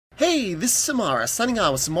Hey, this is Timmara, signing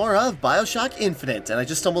on with some more of Bioshock Infinite, and I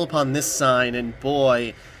just stumbled upon this sign, and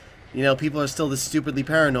boy, you know, people are still this stupidly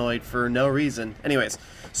paranoid for no reason. Anyways,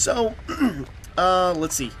 so,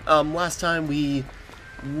 let's see, last time we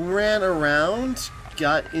ran around,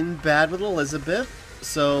 got in bad with Elizabeth,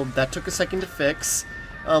 so that took a second to fix.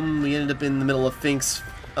 We ended up in the middle of Fink's,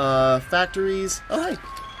 factories. Oh, hey.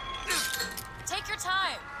 Take your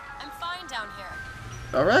time. I'm fine down here.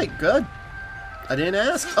 Alright, good. I didn't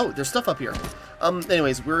ask. Oh, there's stuff up here.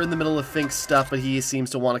 Anyways, we're in the middle of Fink's stuff, but he seems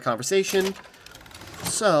to want a conversation.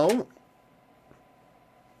 So...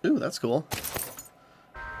 Ooh, that's cool.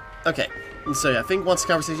 Okay. So, yeah, Fink wants a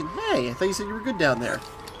conversation. Hey, I thought you said you were good down there.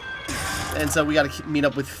 And so we gotta meet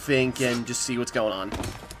up with Fink and just see what's going on.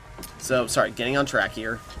 So, sorry, getting on track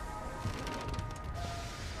here.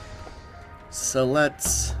 So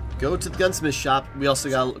let's go to the gunsmith shop. We also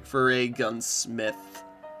gotta look for a gunsmith.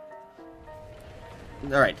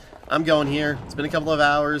 Alright, I'm going here. It's been a couple of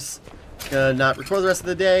hours. Gonna not record the rest of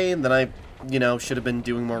the day, and then I, you know, should have been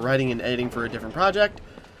doing more writing and editing for a different project.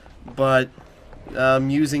 But I'm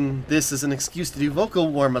using this as an excuse to do vocal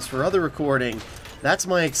warm-ups for other recording. That's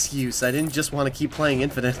my excuse. I didn't just want to keep playing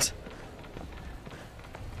Infinite.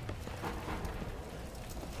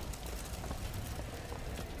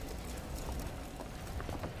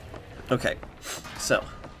 Okay, so...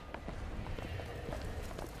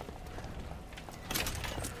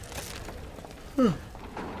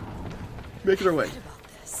 Making our way. About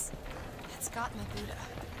this. It's got Buddha.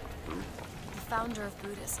 The founder of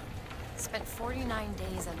Buddhism. Spent 49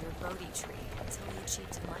 days under a Bodhi tree until he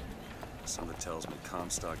achieved enlightenment. Something tells me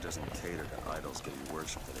Comstock doesn't cater to idols getting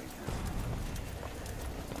worshipped that ain't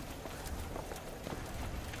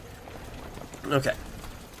him. Okay.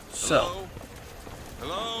 So. Hello?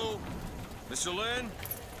 Hello? Mr. Lin?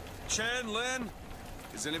 Chen, Lin?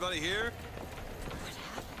 Is anybody here? What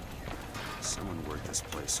happened here? Someone worked this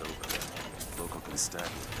place over. Local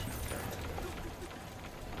constabulary, no doubt.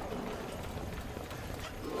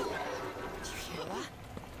 Did you hear that?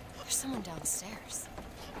 There's someone downstairs.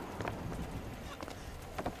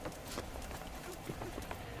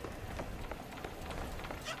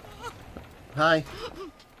 Hi.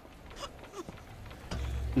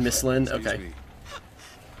 Miss Lin? Excuse Okay. me.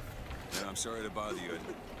 Yeah, I'm sorry to bother you.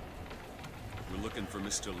 We're looking for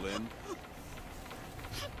Mr. Lin.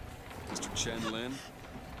 Mr. Chen Lin?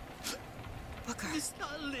 Booker. Mr.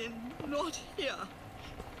 Lin, not here.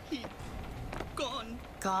 He gone.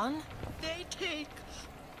 Gone? They take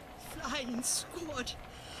flying squad.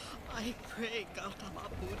 I pray,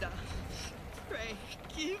 Gautama Buddha. Pray,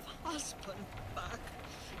 give husband back.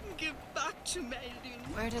 Give back to Maylin.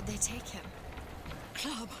 Where did they take him?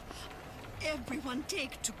 Club. Everyone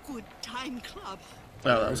take to good time club.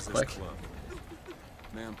 Oh, that was Where's this quick. club?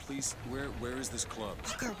 Ma'am, please, where is this club?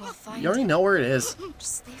 Booker, we'll find You already him. know where it is.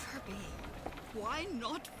 Just leave her be. Why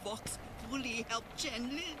not Vox fully help Chen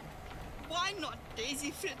Lin? Why not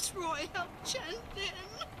Daisy Fitzroy help Chen Lin?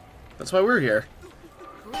 That's why we're here.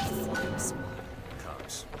 Who is flying squad?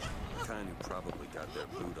 Cops. The kind who probably got their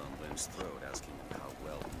boot on Lin's throat asking him how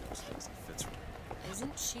well he knows things that fits her.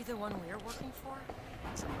 Isn't she the one we're working for?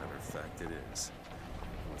 As a matter of fact, it is.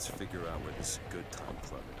 Let's figure out where this good time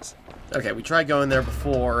club is. Okay, we tried going there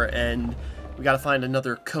before, and we gotta find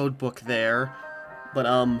another code book there. But,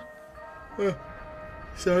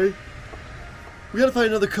 sorry. We gotta find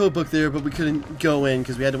another code book there, but we couldn't go in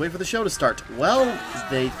because we had to wait for the show to start. Well,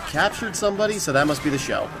 they captured somebody, so that must be the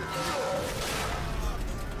show.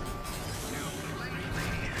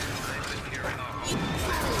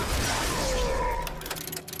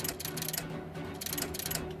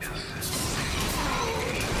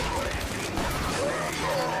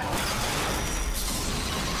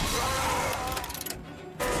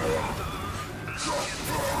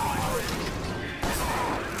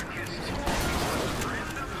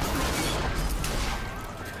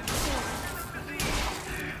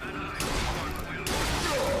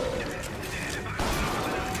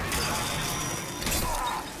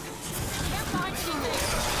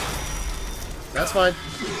 That's fine.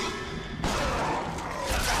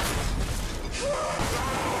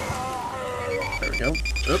 There we go.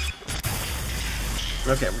 Oop.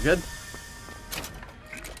 Okay, we're good.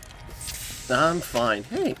 I'm fine.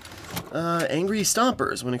 Hey. Angry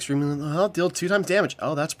Stompers. When extremely well, deal 2 times damage.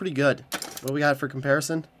 Oh, that's pretty good. What do we got for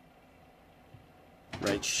comparison?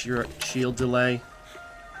 Right, shield delay.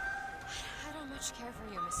 I don't much care for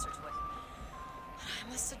you, Mr. Twit. I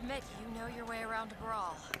must admit, you know your way around a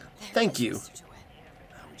brawl. There Thank is you. Mr. Twit.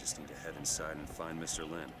 Now we just need to head inside and find Mr.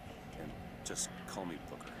 Lin. And just call me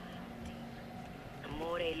Booker.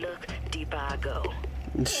 More look, deeper I go.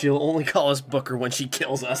 She'll only call us Booker when she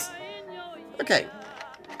kills us. Okay.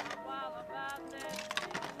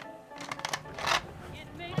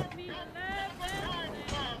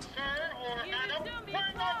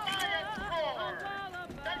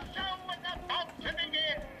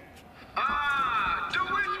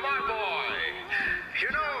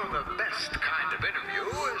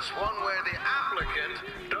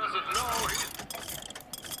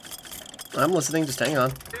 I'm listening, just hang on.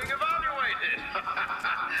 Being evaluated.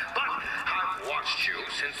 But I've watched you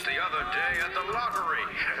since the other day at the lottery.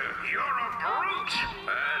 You're a brute.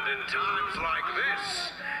 And in times like this,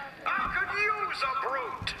 I could use a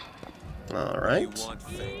brute. Alright. You want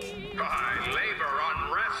fake? My labor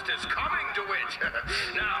unrest is coming to it.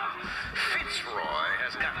 Now, Fitzroy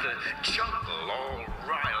has got the jungle all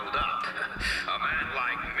riled up. A man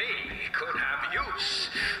like me could have use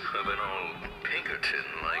of an old Pinkerton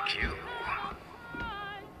like you.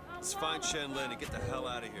 Let's find Shenlin and get the hell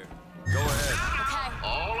out of here. Go ahead. Okay.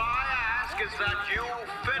 All I ask is that you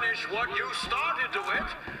finish what you started to it.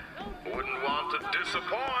 Wouldn't want to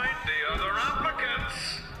disappoint the other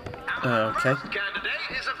applicants. Our Okay. first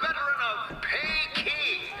candidate is a veteran of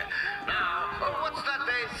Peking. Now, what's that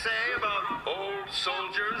they say about old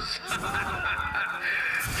soldiers?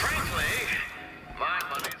 Frankly, my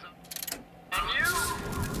money's on you.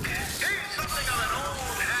 He's something of an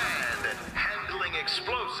old hand at handling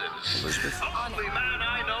explosives. Elizabeth. Only man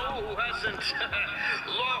I know who hasn't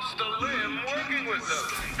lost a limb working with them.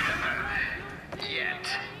 Yet.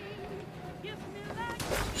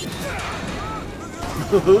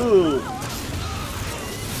 Woohoo!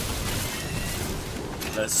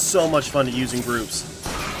 That's so much fun to use in groups.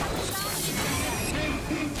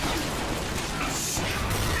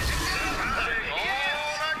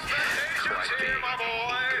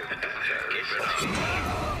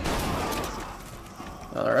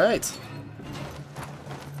 Alright.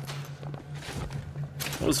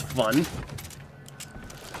 That was fun. This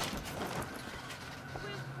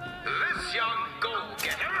young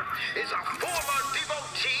go-getter is a former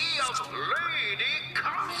devotee of Lady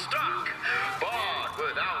Comstock. But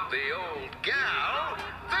without the old gal,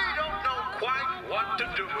 they don't know quite what to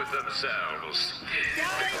do with themselves.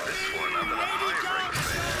 Pick this one up at a hiring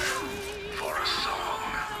fair for a song.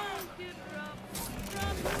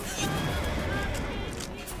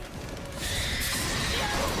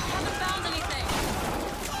 Haven't found anything.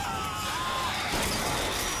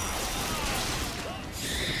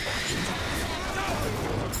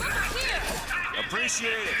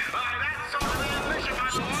 Appreciate it. That's sort of the ambition, my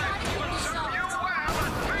boy. Would serve you well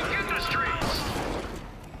at Fink Industries.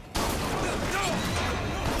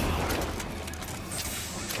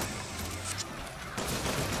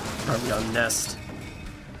 Probably on Nest.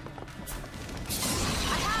 I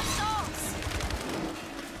have salts.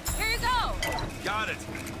 Here you go. Got it.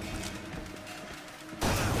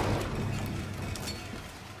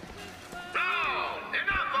 Now,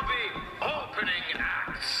 enough of the opening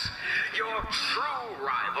acts. Your true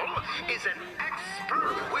rival is an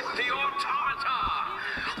expert with the automata.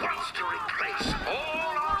 Wants to replace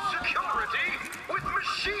all our security with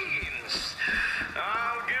machines.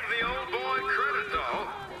 I'll give the old boy credit, though.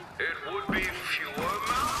 It would be fewer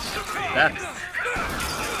mouths to feed. That.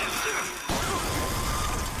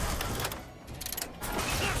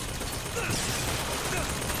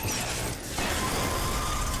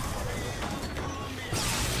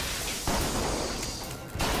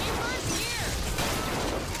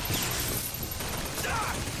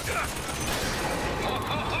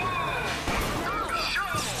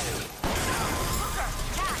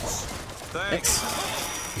 Thanks.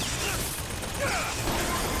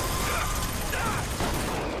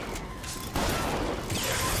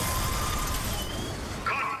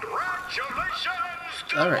 Congratulations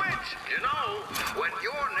to All right. it. You know, when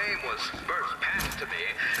your name was first passed to me,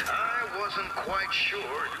 I wasn't quite sure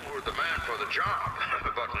you were the man for the job.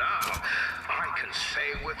 But now, I can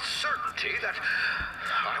say with certainty that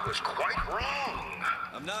I was quite wrong.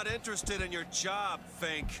 I'm not interested in your job,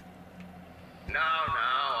 Fink. Now,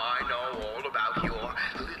 I know all about your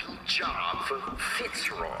little job for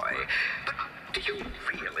Fitzroy. But do you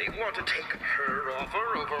really want to take her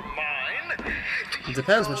offer over mine? Do It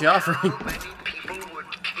depends what know you're offering. How many people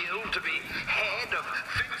would kill to be head of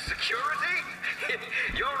Fink Security?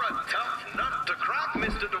 You're a tough nut to crack,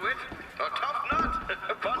 Mr. DeWitt. A tough nut.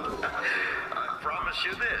 But I promise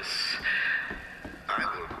you this. I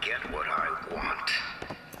will get what I want.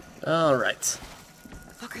 Alright.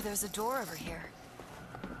 Booker, there's a door over here.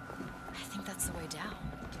 I think that's the way down.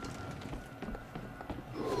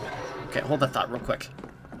 Okay, hold that thought real quick.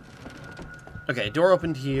 Okay, door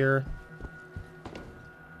opened here.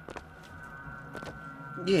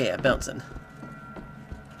 Yeah, bouncing.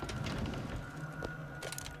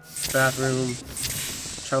 Bathroom.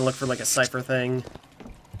 Trying to look for like a cipher thing.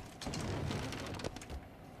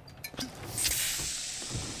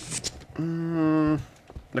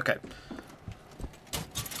 Okay.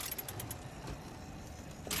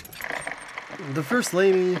 The First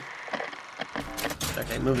Lady.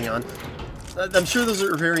 Okay, moving on. I'm sure those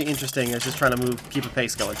are very interesting. I was just trying to keep a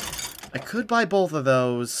pace going. I could buy both of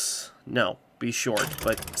those. No, be short,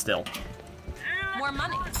 but still. More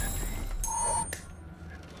money.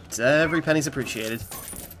 Every penny's appreciated.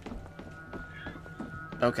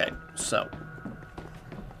 Okay, so.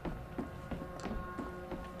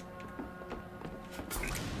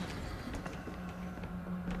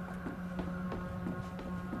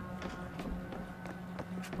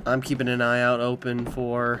 I'm keeping an eye out open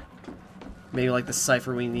for maybe like the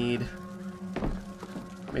cipher we need.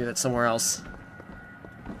 Maybe that's somewhere else.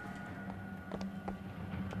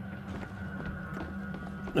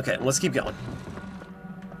 Okay, let's keep going.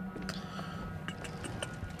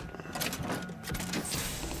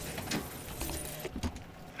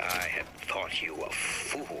 I had thought you a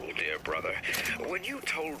fool, dear brother, when you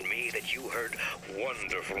told me that you heard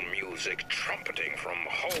wonderful music trumpeting from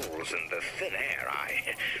holes in the thin air.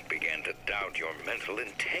 I began to doubt your mental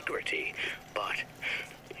integrity. But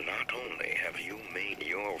not only have you made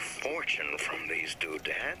your fortune from these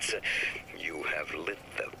doodads, you have lit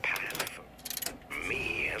the path for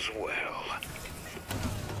me as well.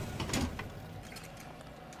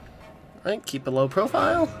 Alright, keep a low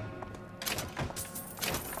profile.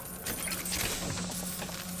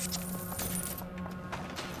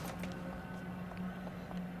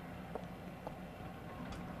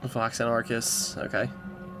 Fox and Arcus, okay.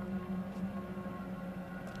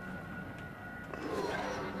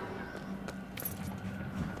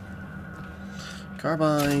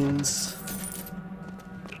 Carbines.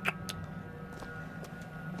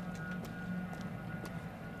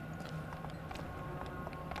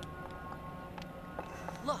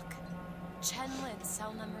 Look, Chenlin,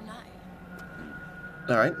 cell number 9.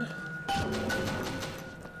 All right.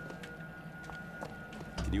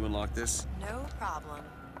 Can you unlock this? No problem.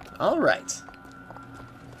 All right.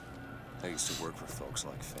 I used to work for folks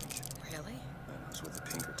like Fink. Really? I was with the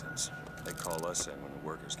Pinkertons. They call us in when the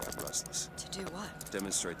workers got restless. To do what?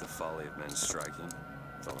 Demonstrate the folly of men striking,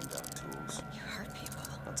 throwing down tools. You hurt people.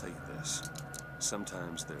 I'll tell you this.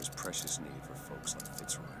 Sometimes there's precious need for folks like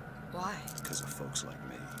Fitzroy. Why? Because of folks like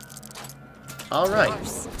me. All right. Of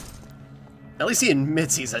course. At least he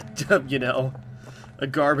admits he's a, you know, a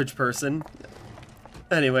garbage person.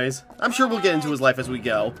 Anyways, I'm sure we'll get into his life as we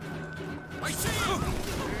go. I see you!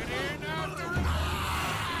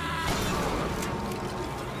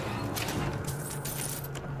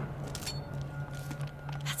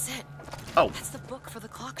 That's it. Oh, That's the book for the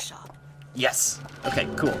clock shop. yes. Okay,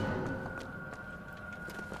 cool.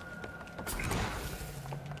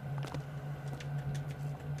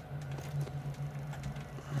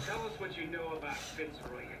 Tell us what you know about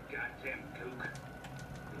Fitzroy, you goddamn kook.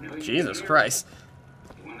 You know you Jesus can hear Christ.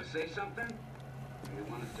 us. You want to say something? Or you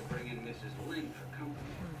want us to bring in Mrs. Lynn for company?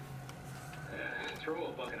 Throw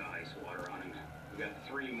a bucket of ice water on him. We got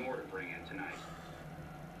 3 more to bring in tonight.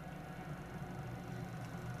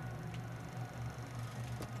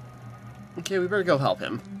 Okay, we better go help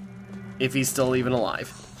him. If he's still even alive.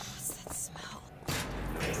 What's that smell?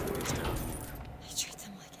 They treat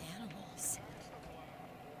them like animals.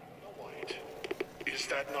 White, is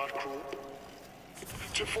that not cruel?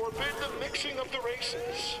 To forbid the mixing of the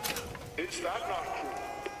races, is that not cruel?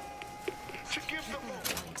 To give them People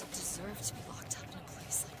are going to deserve to be locked up in a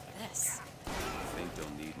place like this. Fink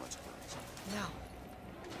don't need much of a reason. No.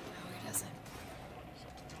 No, he doesn't.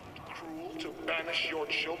 cruel to banish your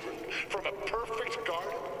children from a perfect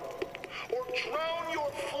garden? Or drown your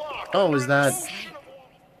flock? Oh, is that...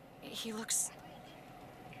 He looks...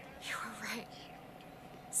 You were right.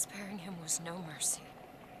 Sparing him was no mercy.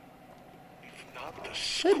 Not the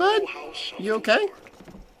Hey, bud. schoolhouse of You okay?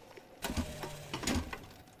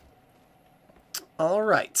 All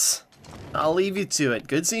right. I'll leave you to it.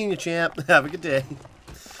 Good seeing you, champ. Have a good day.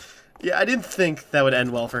 Yeah, I didn't think that would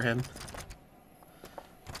end well for him.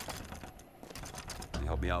 Can you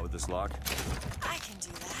help me out with this lock? I can do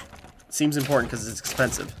that. Seems important because it's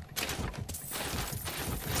expensive.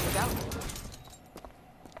 Here we go.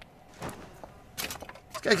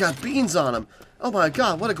 This guy got beans on him. Oh my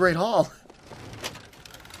god, what a great haul.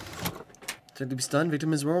 Tend to be stunned.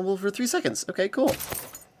 Victim is vulnerable for 3 seconds. Okay, cool.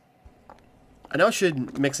 I know I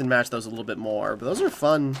should mix and match those a little bit more, but those are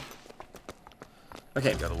fun.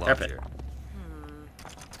 Okay, Got a lock epic. here.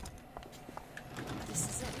 This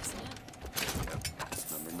is it, isn't it? Yep.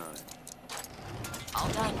 All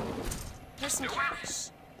done. Here's some cash.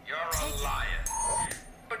 You're a lion.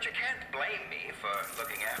 But you can't blame me for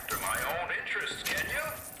looking after my own interests, can you?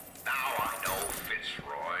 Now I know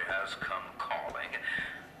Fitzroy has come calling,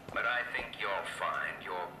 but I think you'll find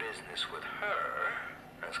your business with her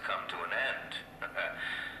has come to an end.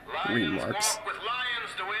 Lions Remarks. walk with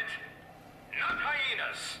lions, DeWitt, not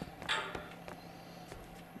hyenas.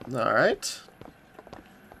 Alright.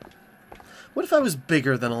 What if I was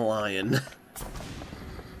bigger than a lion?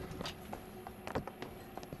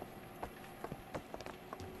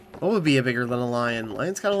 What would be a bigger than a lion?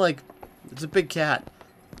 Lion's kind of like... it's a big cat.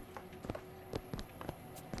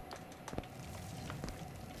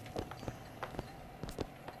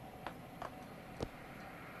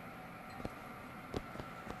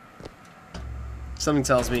 Something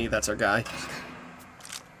tells me that's our guy.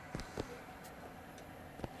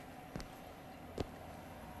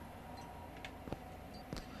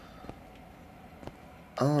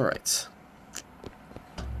 Alright.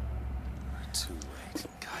 We're too late.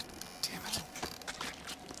 God damn it.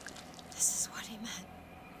 This is what he meant.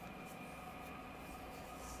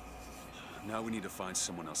 Now we need to find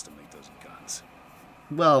someone else to make those guns.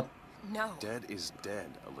 Well, No. Dead is dead,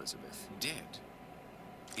 Elizabeth. Dead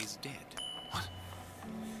is dead. What?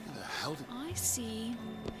 Who the hell did... I see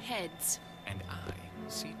heads. And I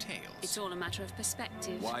see tails. It's all a matter of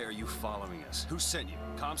perspective. Why are you following us? Who sent you?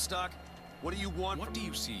 Comstock? What do you want? What do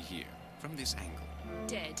you see here, from this angle?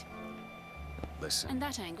 Dead. Listen. And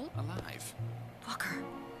that angle? Alive. Booker.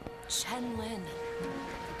 Chen Lin.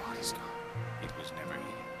 The body's gone. It was never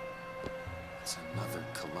here. It's another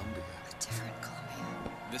Columbia. A different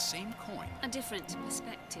Columbia. The same coin. A different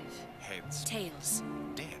perspective. Heads. Tails.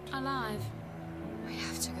 Dead. Alive. We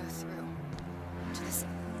have to go through to this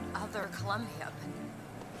other Columbia,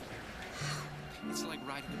 It's like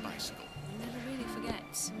riding a bicycle. One never really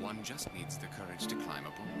forgets. One just needs the courage to climb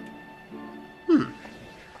aboard.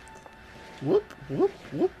 whoop, whoop,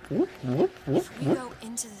 whoop, whoop, whoop, whoop, if we whoop. go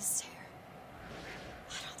into this tear,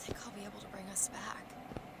 I don't think I'll be able to bring us back.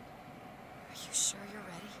 Are you sure you're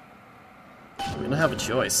ready? We don't have a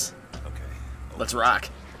choice. Okay. Let's rock.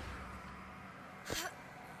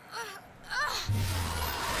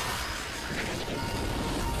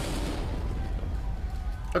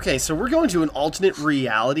 Okay, so we're going to an alternate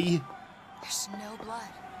reality. There's no blood.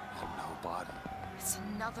 And no body. It's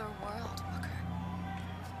another world, Booker.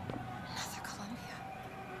 Another Columbia.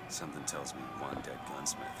 Something tells me one dead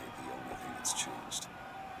gunsmith ain't the only thing that's changed.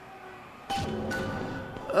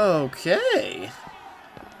 Okay.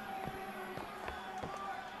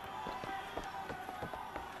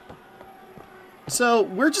 So,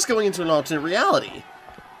 we're just going into an alternate reality.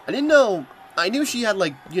 I didn't know... I knew she had,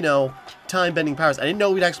 like, you know, time-bending powers. I didn't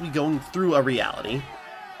know we'd actually be going through a reality.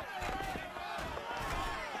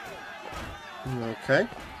 Okay.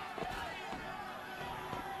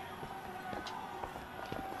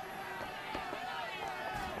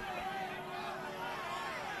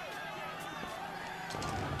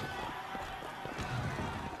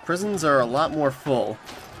 Prisons are a lot more full.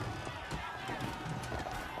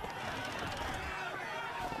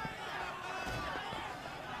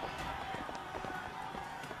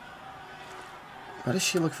 Why does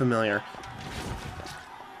she look familiar?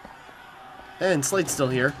 Hey, and Slade's still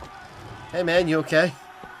here. Hey man, you okay?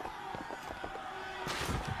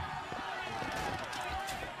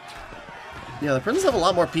 Yeah, the prisons have a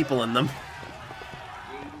lot more people in them.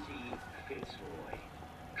 Daisy Fitzroy.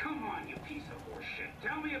 Come on, you piece of horseshit.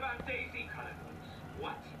 Tell me about Daisy. Cut him loose.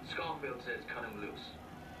 What? Scarfield says cut him loose.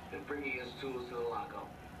 And bringing his tools to the lockup.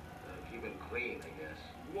 Keep him clean, I guess.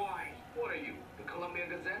 Why? What are you, the Columbia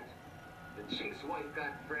Gazette? The chink's wife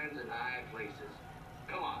got friends in high places.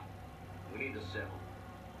 Come on. We need to settle.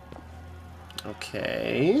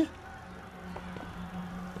 Okay.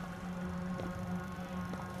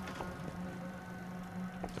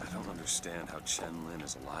 I don't understand how Chen Lin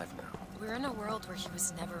is alive now. We're in a world where he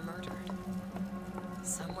was never murdered.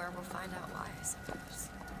 Somewhere we'll find out why, I suppose.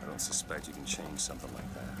 I don't suspect you can change something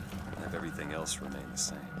like that and have everything else remain the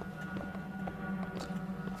same.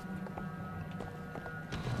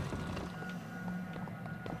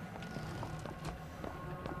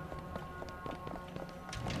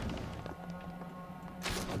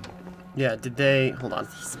 Yeah, did they... Hold on. I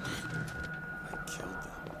killed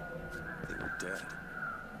them. They were dead.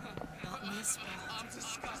 Not in this world. I'm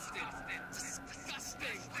disgusted.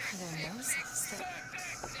 Disgusting. Look at their noses.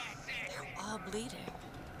 They're all bleeding.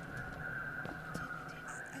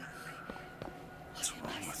 What's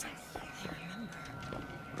wrong with them? They remember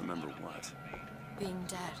Remember what? being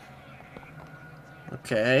dead.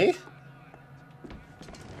 Okay.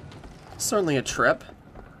 Certainly a trip.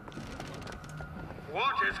 What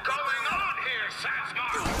going on here, Sasma?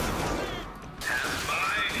 As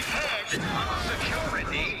my head of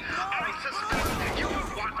security, I suspect you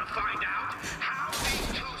would want to find out how these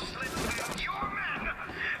two slipped past your men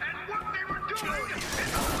and what they were doing in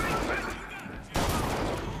the basement.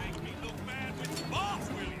 Make me look bad with the boss,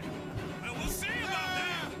 will you? Well, we'll see about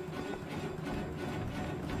that.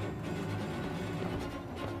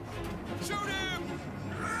 Shoot him!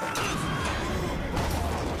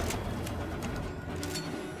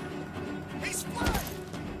 He's flying!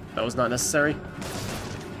 That was not necessary.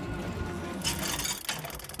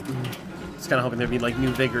 Just kind of hoping there'd be like new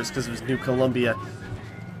vigors because it was New Columbia.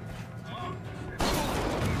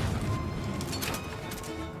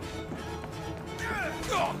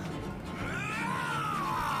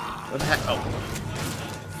 What the heck? Oh.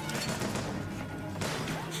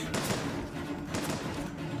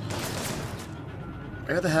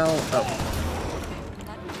 Where the hell? Oh.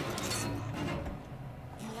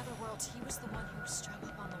 In the other world, he was the one who was strung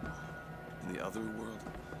up on the wall. In the other world,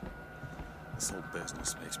 this whole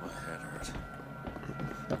business makes my head hurt.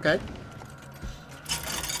 Okay.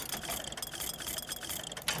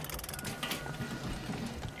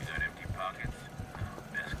 You got empty pockets?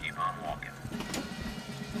 Best keep on walking.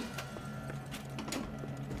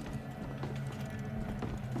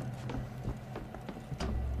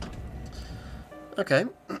 Okay.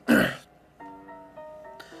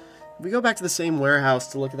 We go back to the same warehouse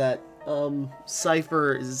to look at that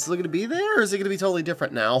cipher. Is it still going to be there, or is it going to be totally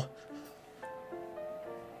different now?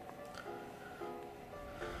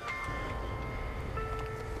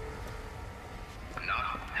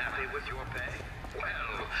 Not happy with your pay?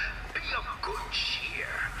 Well, be of good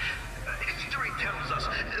cheer. History tells us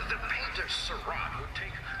the painter Surratt would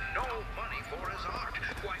take no money for his art,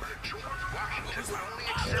 while the George Washington would only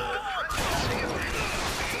accept the presidency if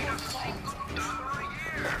he paid a single dollar a year.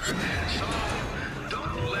 So,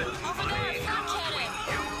 don't let money come between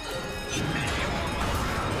you and your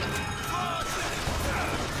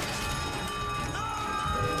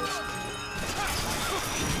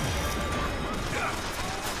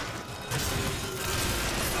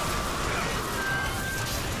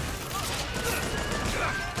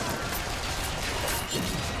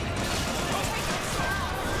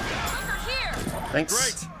Thanks.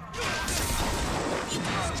 Great.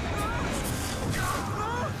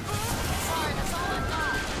 Sorry, that's all I've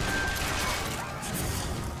got.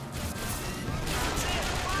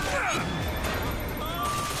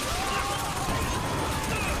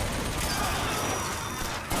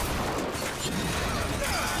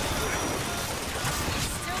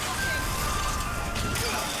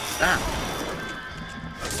 Ah.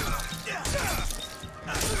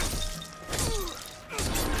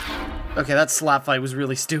 Okay, that slap fight was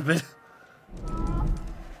really stupid.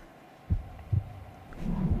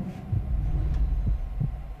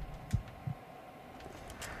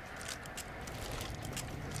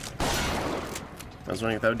 I was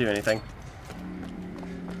wondering if that would do anything.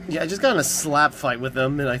 Yeah, I just got in a slap fight with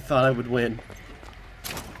them, and I thought I would win.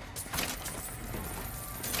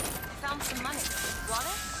 Found some money. Want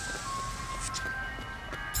it?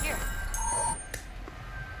 Here.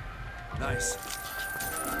 Nice.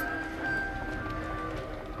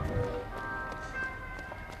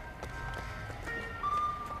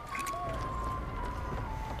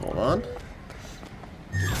 Hold on.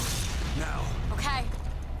 Now. Okay.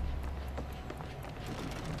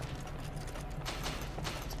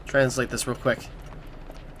 Translate this real quick.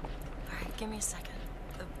 Alright, give me a second.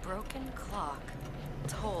 The broken clock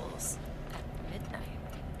tolls at midnight.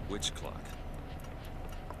 Which clock?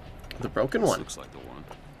 The broken This one. looks like the one.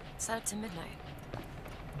 Set it to midnight.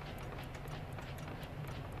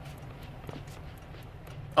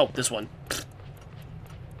 Oh, this one.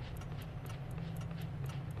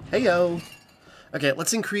 Heyo. Okay,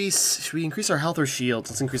 let's increase... Should we increase our health or shields?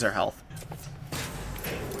 Let's increase our health.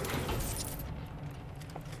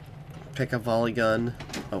 Pick a volley gun.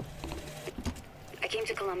 Oh. I came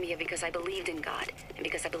to Columbia because I believed in God, and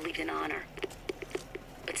because I believed in honor.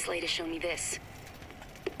 But Slade has shown me this.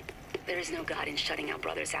 There is no God in shutting our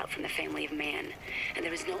brothers out from the family of man, and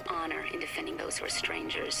there is no honor in defending those who are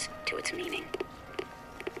strangers to its meaning.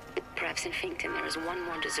 Perhaps in Finkton there is one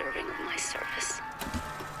more deserving of my service.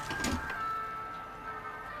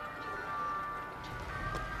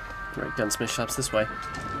 Right, gunsmith shop's this way.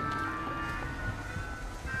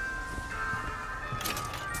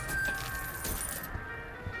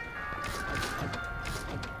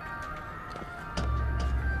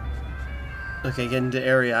 Okay, get into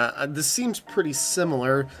area. This seems pretty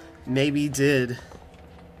similar. Maybe did.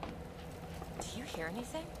 Do you hear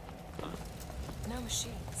anything? No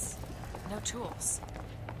machines. No tools.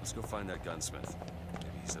 Let's go find that gunsmith.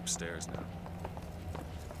 Maybe He's upstairs now.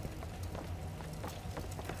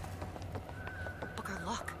 Booker,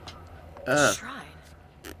 look. Uh. Shrine.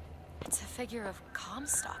 It's a figure of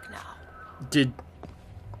Comstock now. Did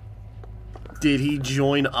he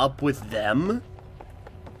join up with them?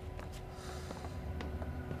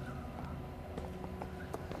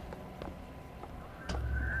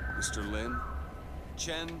 Mr. Lin?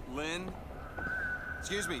 Chen Lin?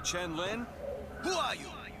 Excuse me, Chen Lin? Who are you?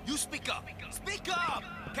 You speak up! Speak up!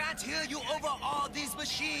 Can't hear you over all these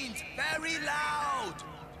machines! Very loud!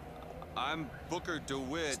 I'm Booker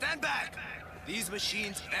DeWitt. Stand back! These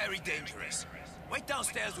machines very dangerous. Wait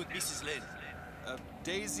downstairs with Mrs. Lin.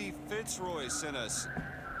 Daisy Fitzroy sent us.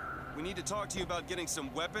 We need to talk to you about getting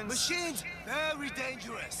some weapons. Machines very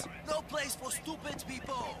dangerous. No place for stupid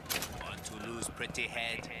people. Want to lose pretty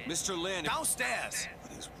head? Mr. Lin. Downstairs!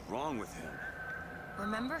 What is wrong with him?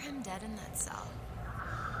 Remember him dead in that cell?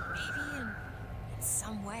 Maybe in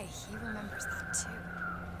some way he remembers that too.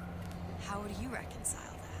 How would you reconcile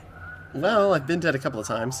that? Well, I've been dead a couple of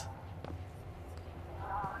times.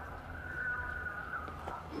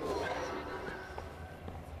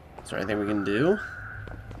 Is there anything we can do?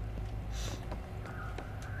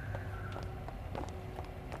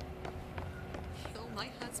 Kill my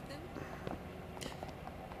husband?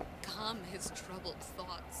 Calm his troubled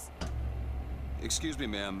thoughts. Excuse me,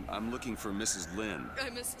 ma'am. I'm looking for Mrs. Lin.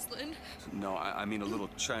 Mrs. Lin? No, I mean a little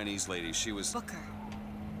Chinese lady. She was... Booker,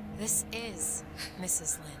 this is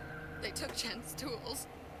Mrs. Lin. They took Chen's tools.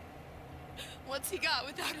 What's he got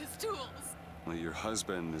without his tools? Well, your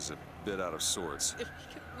husband is a bit out of sorts. If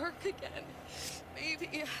he could work again,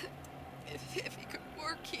 maybe... If he could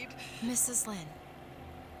work, he'd... Mrs. Lin,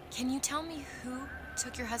 can you tell me who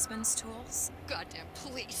took your husband's tools? Goddamn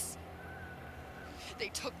police. They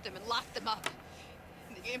took them and locked them up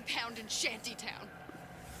in the impound in Shantytown.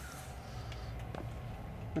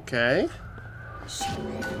 Okay.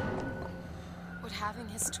 Would having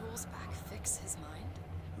his tools back fix his mind?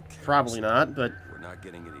 Probably not, but... We're not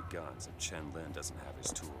getting any guns, and Chen Lin doesn't have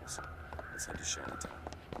his tools. Let's head to Shantytown.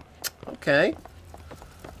 Okay.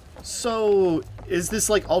 So, is this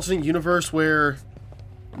like alternate universe where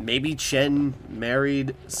maybe Chen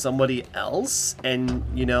married somebody else and,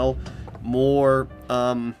 you know, more,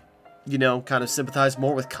 you know, kind of sympathize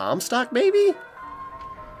more with Comstock, maybe?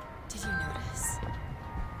 Did you notice?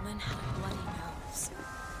 Lin had a bloody nose.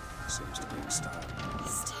 Seems to be in style.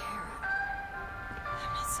 Stare.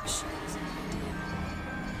 I'm not so sure it was a good idea.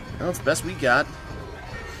 Well, it's the best we got.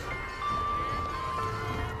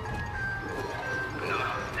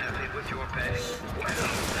 Happy with your pay? Well,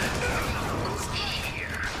 good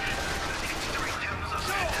cheer. History tells us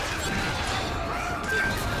that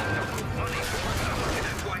money for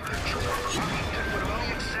why the George Washington would only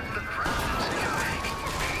accept the presidency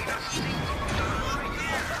of a single dollar a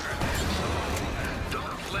year. So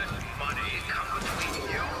don't let money come between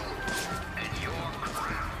you and your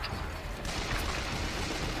crown.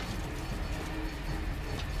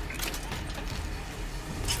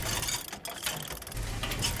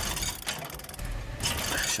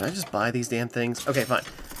 Should I just buy these damn things? Okay, fine.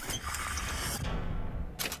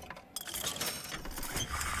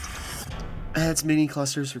 Adds mini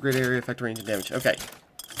clusters for great area effect, range, and damage. Okay.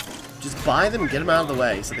 Just buy them and get them out of the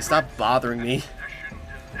way so they stop bothering me.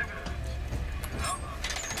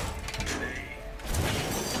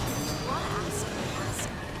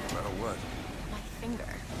 About what? My finger.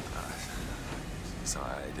 Sorry,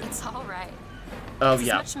 I didn't... It's all right. Oh, It's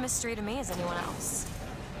yeah. as much mystery to me as anyone else.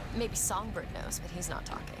 Maybe Songbird knows, but he's not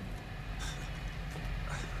talking.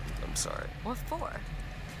 I'm sorry. What for?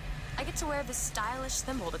 I get to wear this stylish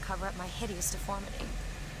thimble to cover up my hideous deformity.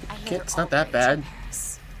 I hear It's not that bad.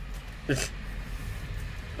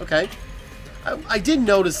 Okay. I did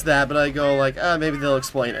notice that, but I go like, maybe they'll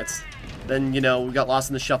explain it. Then, you know, we got lost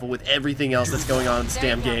in the shuffle with everything else that's going on in this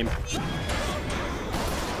damn game.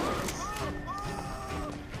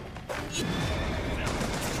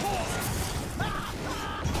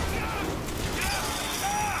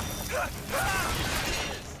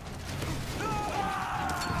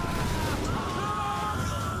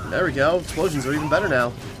 There we go. Explosions are even better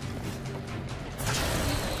now.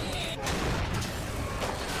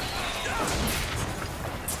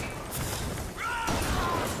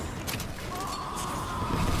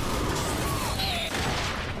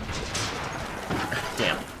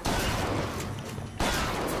 Damn.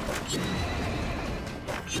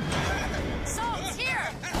 Salt's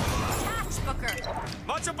here! Catch, Booker!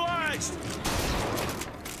 Much obliged!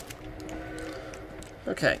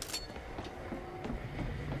 Okay.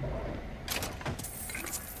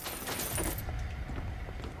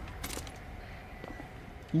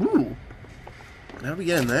 Ooh. How do we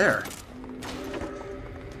get in there?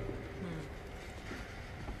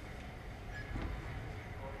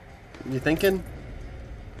 You thinking?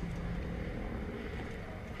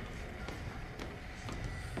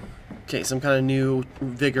 Okay, some kind of new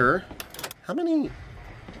vigor. How many?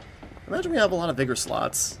 Imagine we have a lot of vigor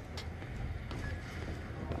slots.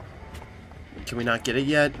 Can we not get it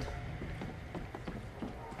yet?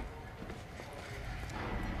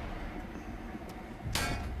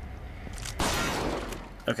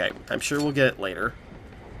 Okay, I'm sure we'll get it later.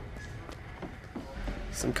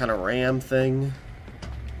 Some kind of ram thing.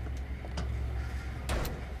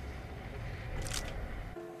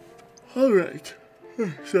 Alright.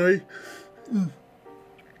 Sorry.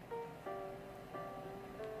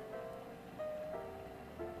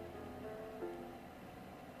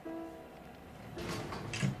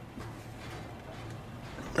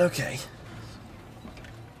 Okay.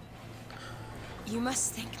 You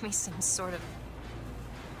must think me some sort of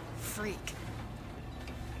freak.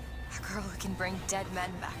 A girl who can bring dead men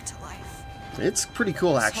back to life. It's pretty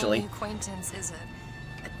cool, actually. This whole new acquaintance is a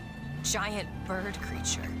giant bird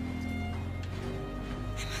creature.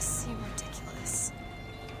 It must seem ridiculous.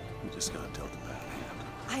 You just gotta tell the bad hand.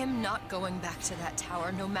 I am not going back to that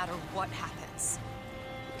tower no matter what happens.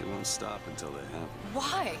 They won't stop until they have.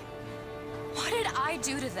 Why? What did I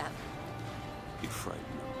do to them? You frighten them.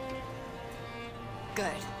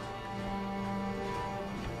 Good.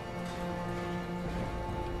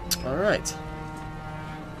 All right.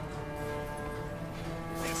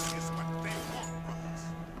 This is what they want from us.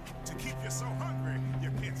 To keep you so hungry,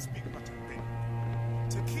 you can't speak much of them.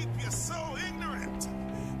 To keep you so ignorant,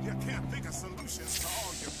 you can't think of solutions to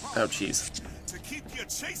all your problems. Oh, jeez. To keep you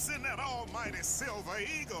chasing that almighty silver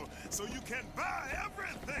eagle so you can buy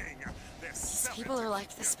everything. These people are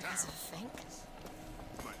like this because of Fink.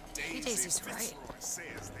 Maybe Daisy's right.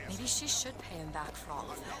 Maybe she should pay him back for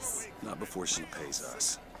all of this. Not before she pays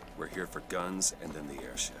us. We're here for guns and then the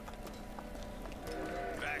airship.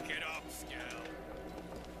 Back it up, Scal.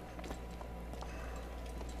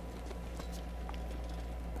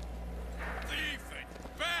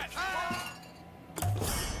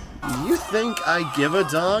 You think I give a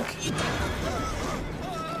dog?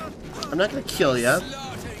 I'm not gonna kill ya.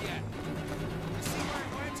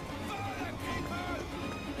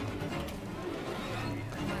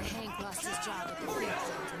 Hank lost his job at the food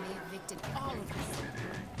plant and they evicted all of us.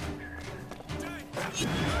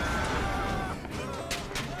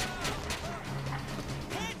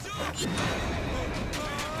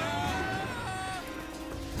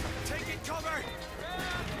 Taking cover!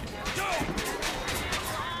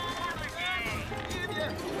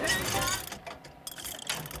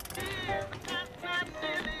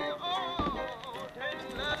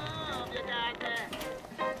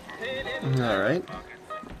 All right.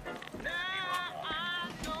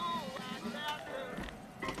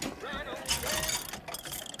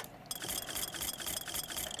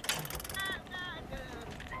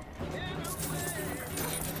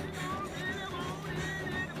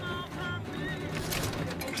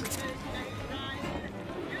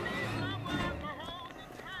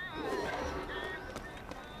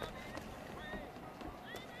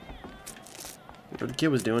 What the kid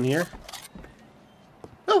was doing here?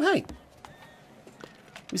 Oh, hey!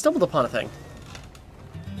 We stumbled upon a thing.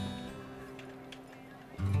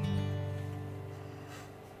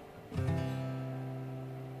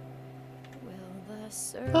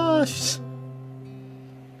 Hush!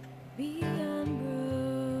 Be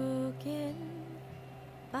unbroken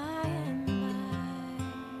by and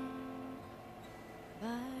by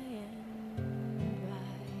and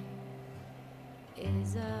by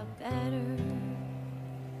is a better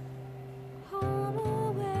home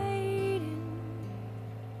awaiting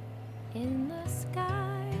in the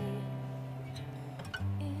sky.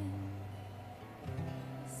 In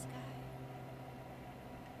the sky.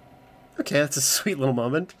 Okay, that's a sweet little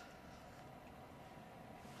moment.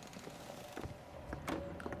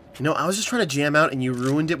 You know, I was just trying to jam out and you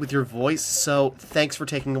ruined it with your voice, so thanks for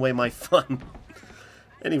taking away my fun.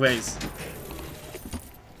 Anyways.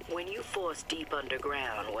 When you force deep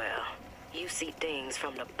underground, well, you see things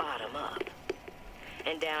from the bottom up.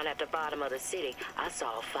 And down at the bottom of the city, I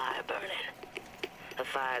saw a fire burning. The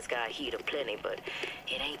fire's got heat aplenty, but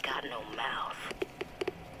it ain't got no mouth.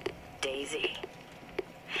 Daisy.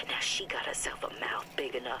 Now she got herself a mouth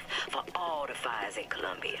big enough for all the fires in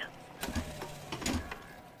Columbia.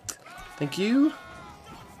 Thank you.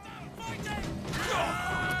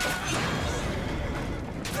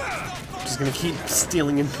 Just gonna keep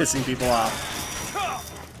stealing and pissing people off.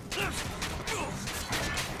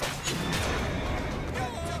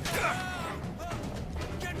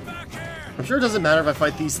 I'm sure it doesn't matter if I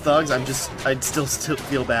fight these thugs, I'd still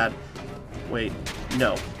feel bad. Wait,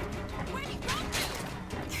 no.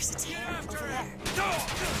 There's a tail over there.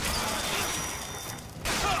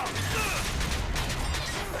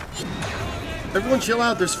 Everyone chill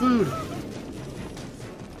out, there's food.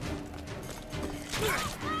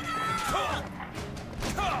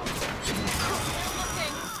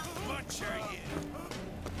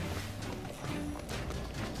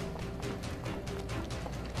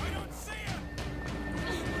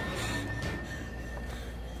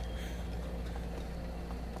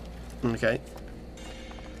 Okay.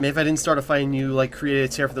 Maybe if I didn't start a fight and you, like, created a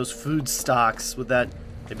tear for those food stocks, would that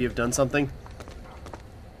maybe have done something?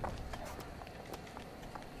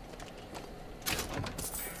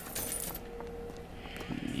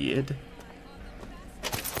 Yid.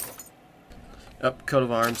 Oh, coat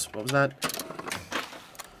of arms. What was that?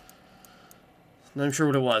 Not even sure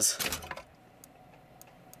what it was.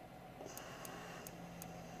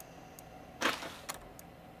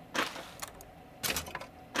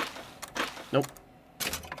 Nope.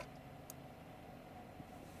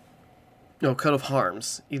 No, coat of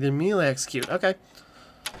harms. Either immediately execute. Okay.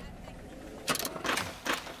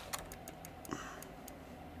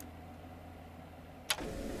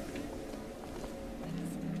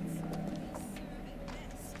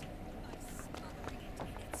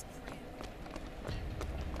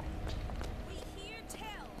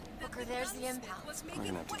 Booker, there's the impound. We're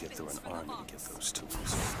gonna have to get through an army to get those tools.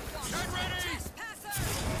 Get ready!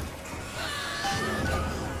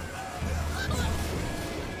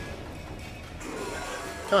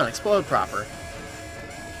 Come on, explode proper.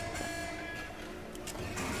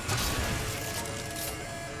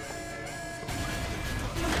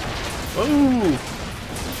 Ooh!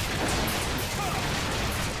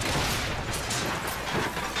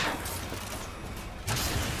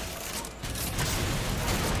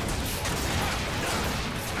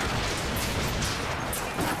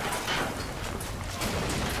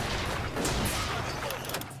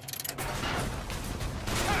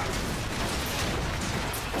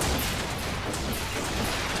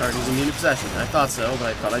 Target is immune to possession. I thought so, but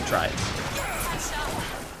I thought I'd try it.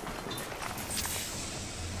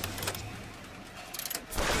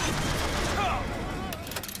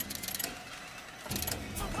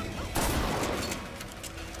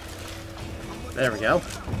 There we go.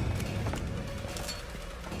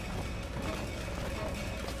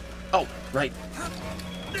 Oh, right.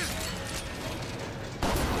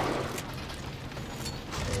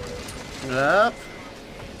 Up.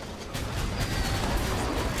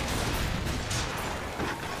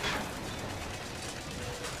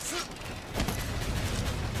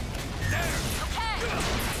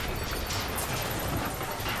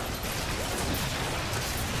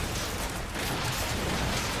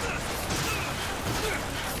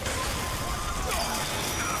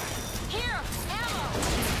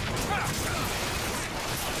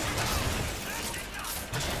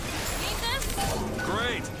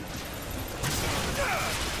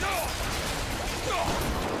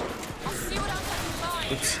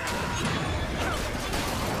 Oops.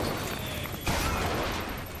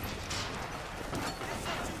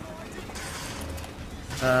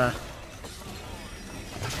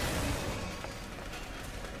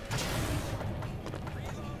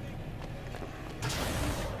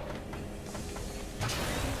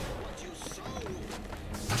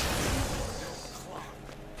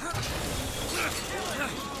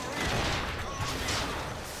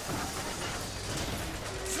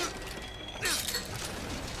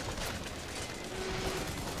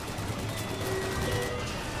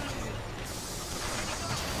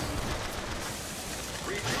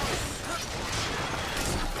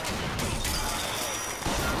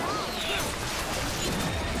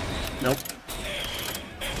 Nope.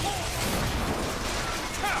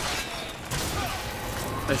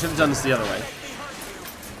 I should have done this the other way.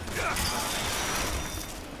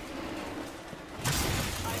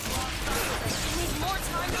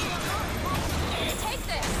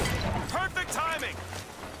 Perfect timing.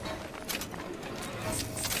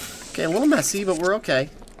 Okay, a little messy, but we're okay.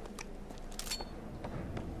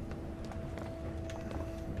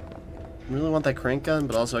 I really want that crank gun,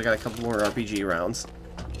 but also I got a couple more RPG rounds.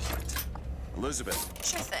 Elizabeth.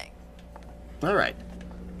 Sure thing. All right.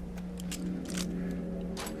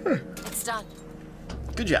 It's done.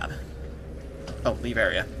 Good job. Oh, leave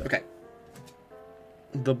area. Okay.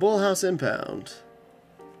 The Bullhouse Impound.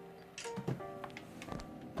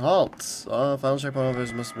 Halt. Final checkpoint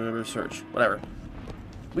officers must maneuver search. Whatever.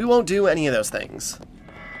 We won't do any of those things.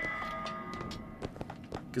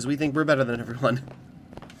 Because we think we're better than everyone.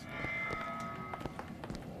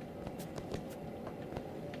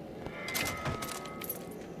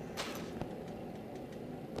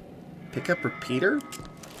 Pickup repeater?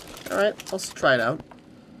 Alright, I'll try it out.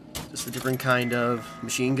 Just a different kind of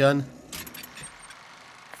machine gun.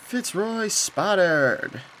 Fitzroy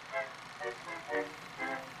spotted!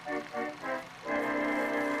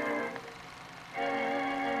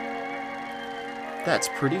 That's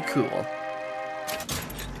pretty cool.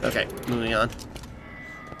 Okay, moving on.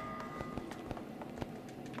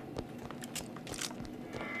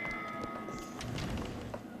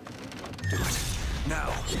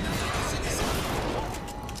 Now.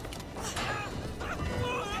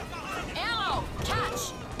 Ammo!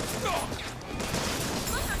 Catch!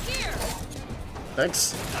 Look up here!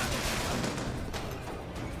 Thanks.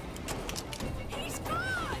 He's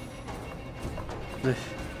gone!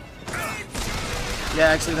 Yeah,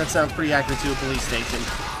 actually, that sounds pretty accurate to a police station.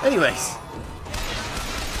 Anyways.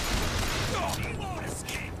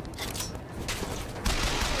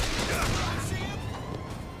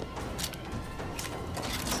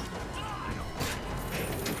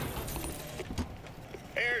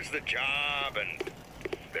 There's the job and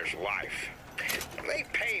there's life. They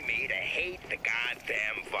pay me to hate the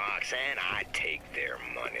goddamn Vox, and I take their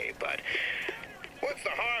money, but what's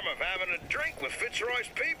the harm of having a drink with Fitzroy's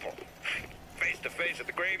people? Face to face at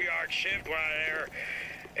the graveyard shift, why,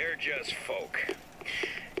 they're just folk.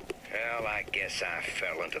 Well, I guess I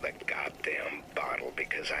fell into the goddamn bottle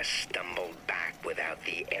because I stumbled back without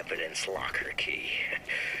the evidence locker key.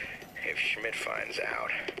 If Schmidt finds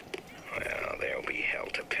out, well, there'll be hell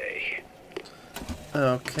to pay.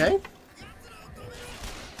 Okay.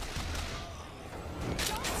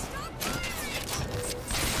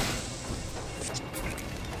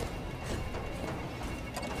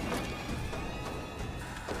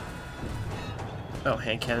 Oh,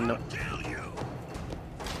 hand cannon, no.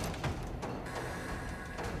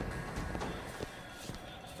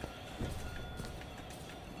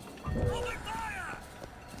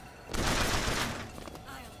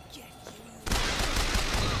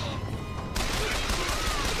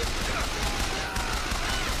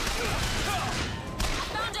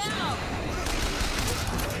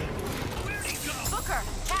 Booker,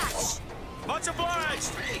 catch! Much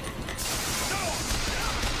obliged!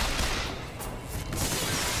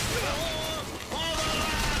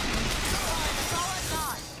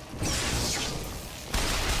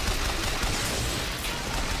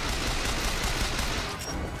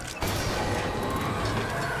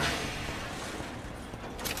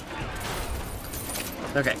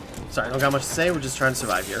 Okay, sorry, don't got much to say, we're just trying to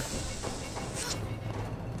survive here.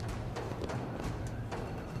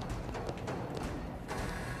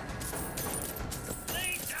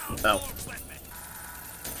 Oh.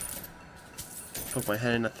 Poke my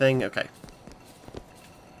head in a thing, okay.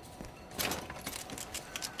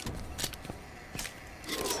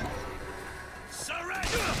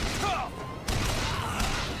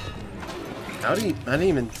 I didn't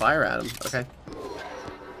even fire at him, okay.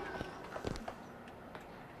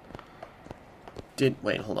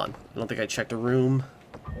 Wait, hold on. I don't think I checked a room.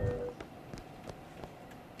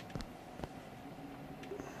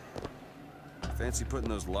 Fancy putting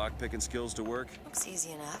those lock-picking skills to work? Looks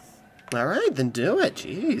easy enough. Alright, then do it.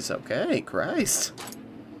 Jeez, okay, Christ.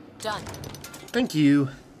 Done. Thank you.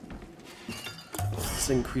 Let's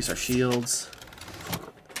increase our shields.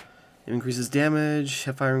 It increases damage.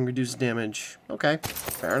 Hip firing reduces damage. Okay,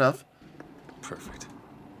 fair enough. Perfect.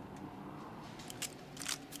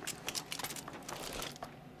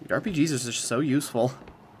 RPGs are just so useful.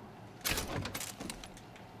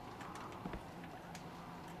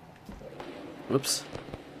 Whoops.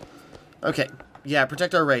 Okay. Yeah,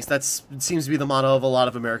 protect our race. It seems to be the motto of a lot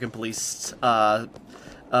of American police. Lost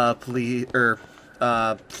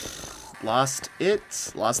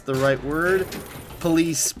the right word.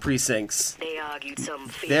 Police precincts. They argued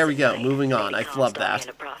some there we go. Moving on. I flubbed that.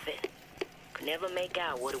 Could never make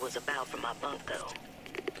out what it was about from my bunk though.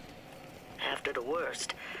 After the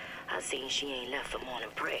worst, I seen she ain't left for morning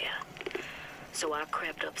prayer. So I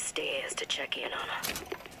crept upstairs to check in on her.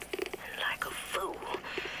 Like a fool,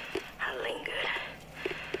 I lingered.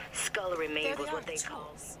 Scullery maid was what they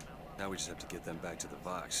call. Now we just have to get them back to the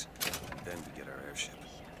Vox. Then we get our airship.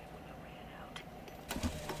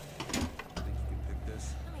 Think you can pick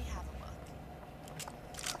this? Let me have a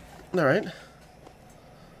look. Alright.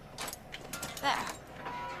 There.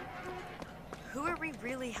 Who are we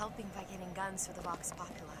really helping by getting guns for the Vox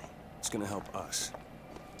Populi? It's gonna help us.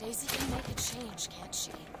 Daisy can make a change, can't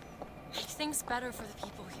she? Make things better for the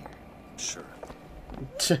people here. Sure.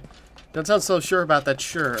 Don't sound so sure about that,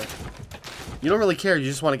 sure. You don't really care, you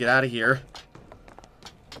just want to get out of here.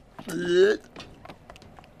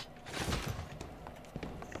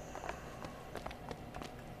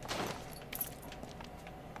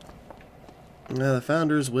 The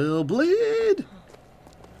founders will bleed.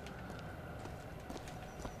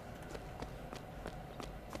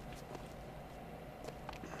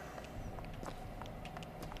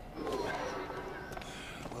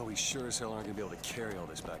 Well, we sure as hell aren't gonna be able to carry all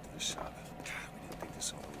this back to the shop. God, we didn't think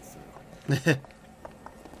this all the way through.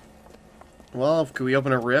 Well, could we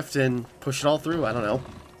open a rift and push it all through? I don't know.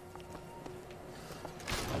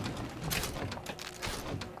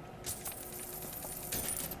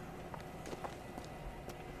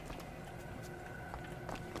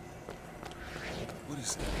 What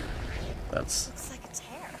is that? That's... Looks like a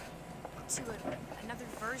tear to another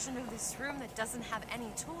version of this room that doesn't have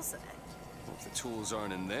any tools in it. Well, if the tools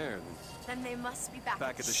aren't in there, Then they must be back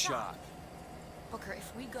at the shop. Booker,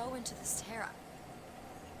 if we go into this tear,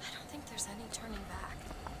 I don't think there's any turning back.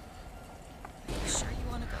 Are you sure you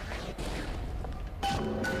want to go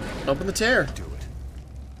there? Open the tear. Do it.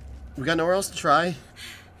 We got nowhere else to try.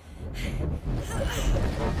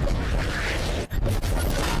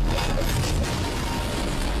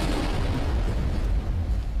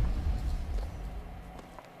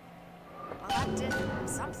 Well, that did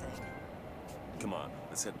something. Come on,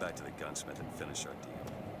 let's head back to the gunsmith and finish our deal.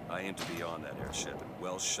 I aim to be on that airship and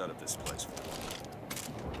well shut of this place for them.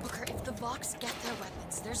 Booker, if the Vox get their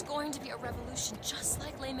weapons, there's going to be a revolution just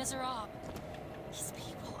like Les Miserables. These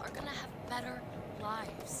people are gonna have better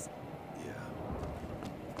lives. Yeah.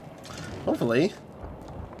 Hopefully.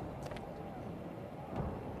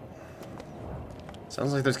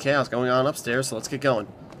 Sounds like there's chaos going on upstairs, so let's get going.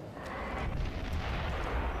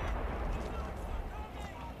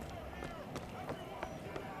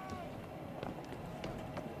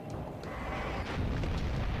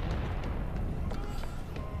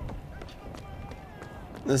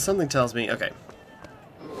 Something tells me, okay.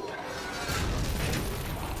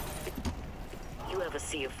 You ever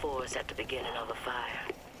see a forest at the beginning of a fire?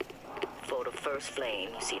 For the first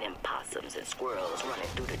flame, you see them possums and squirrels running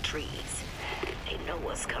through the trees. They know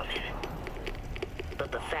what's coming.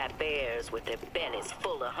 But the fat bears with their bellies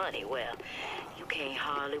full of honey, well, you can't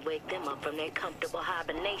hardly wake them up from their comfortable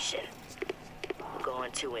hibernation. We're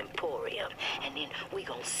going to Emporium, and then we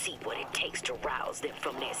gonna see what it takes to rouse them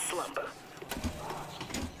from their slumber.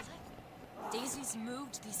 Daisy's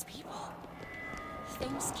moved these people.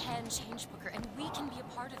 Things can change, Booker, and we can be a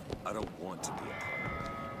part of it. I don't want to be a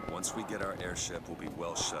part. Once we get our airship, we'll be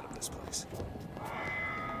well shut of this place.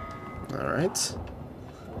 Alright.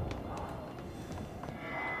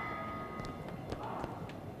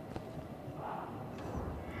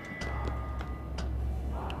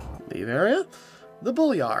 Leave area. The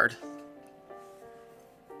Bullyard.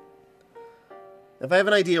 If I have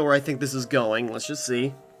an idea where I think this is going, let's just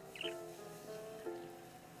see.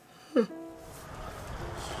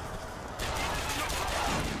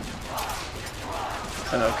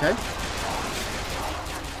 Okay.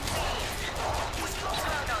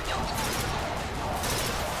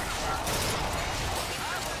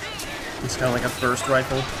 It's kind of like a burst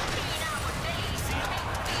rifle.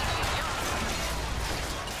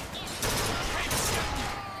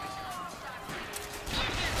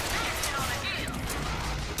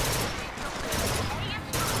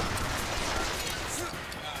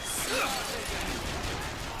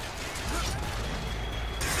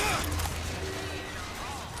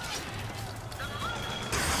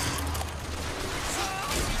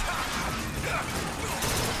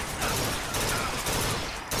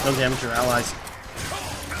 Don't damage your allies.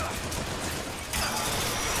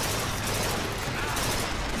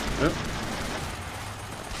 Oop.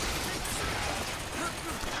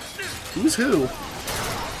 Who's who?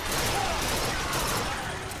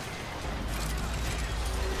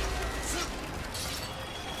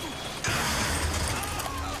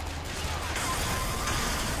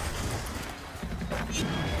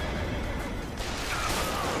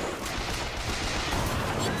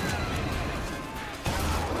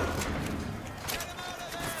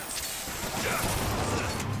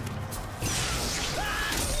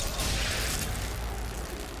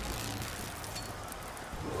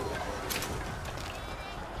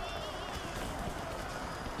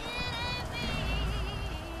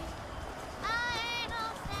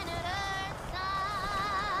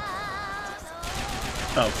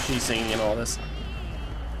 Oh, she's singing in all this.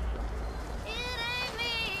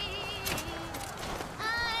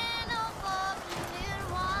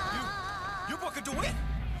 You Booker DeWitt,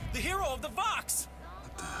 the hero of the Vox.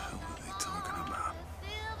 What the hell are they talking about?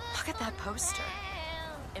 Look at that poster.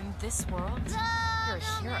 In this world, you're a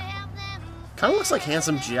hero. Kind of looks like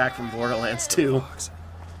Handsome Jack from Borderlands 2.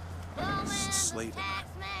 Slaving.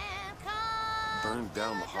 Burned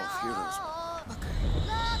down the whole heroes.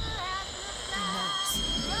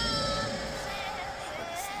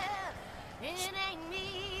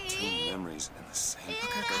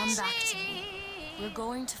 We're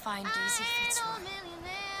going to find Daisy Fitzroy.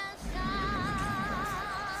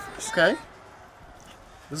 Okay.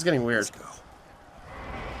 This is getting weird.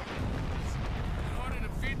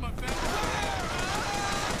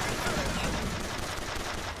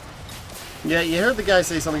 Yeah, you heard the guy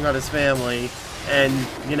say something about his family, and,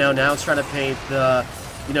 you know, now it's trying to paint the,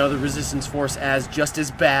 you know, the resistance force as just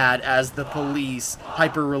as bad as the police,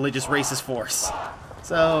 hyper-religious racist force.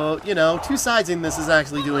 So, you know, two sides in this isn't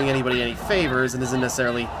actually doing anybody any favors and isn't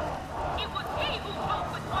necessarily...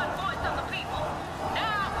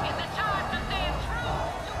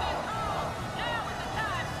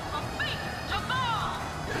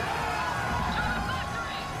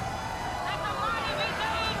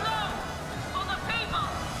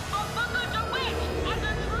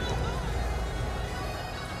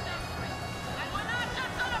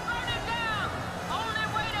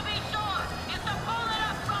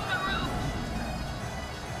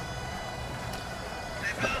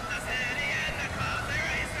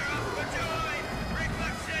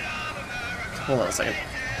 Hold on a second.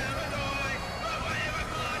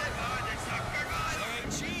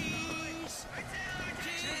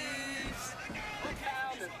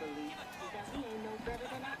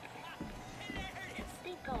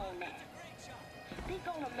 Think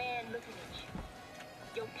on a man looking at you.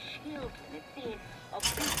 Your children and seeing a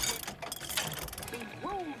business be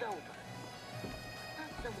ruled over.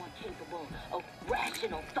 Not someone capable of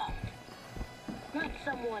rational thought. Not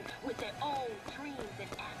someone with their own dreams and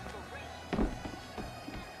aspirations.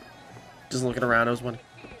 Just looking around, I was wondering.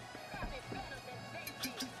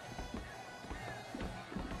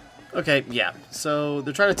 Okay, yeah. So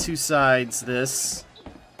they're trying to two sides this.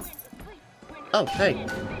 Oh, hey.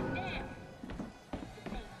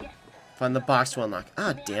 Find the box to unlock.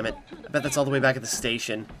 Ah, damn it. I bet that's all the way back at the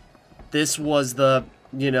station. This was the,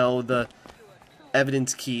 you know, the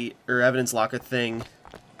evidence key, or evidence locker thing.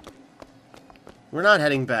 We're not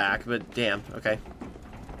heading back, but damn, okay.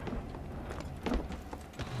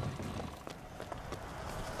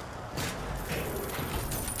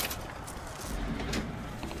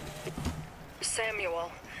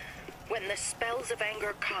 Samuel, when the spells of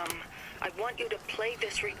anger come, I want you to play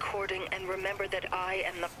this recording and remember that I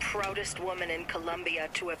am the proudest woman in Columbia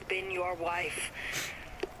to have been your wife.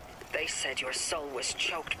 They said your soul was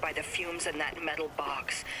choked by the fumes in that metal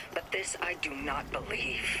box, but this I do not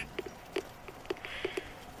believe.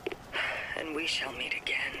 And we shall meet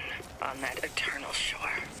again on that eternal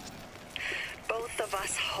shore. Both of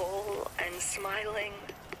us whole and smiling.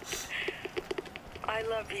 I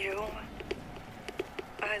love you.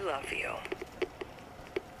 I love you.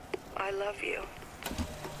 I love you.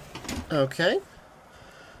 Okay.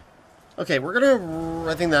 Okay, we're gonna...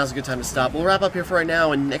 I think now's a good time to stop. We'll wrap up here for right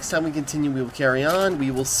now, and next time we continue, we will carry on.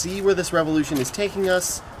 We will see where this revolution is taking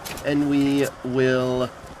us, and we will,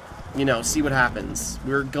 you know, see what happens.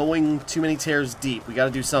 We're going too many tears deep. We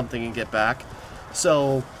gotta do something and get back.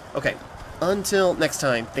 So, okay. Until next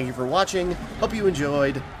time, thank you for watching. Hope you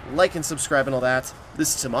enjoyed. Like and subscribe and all that.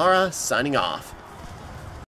 This is Timmara, signing off.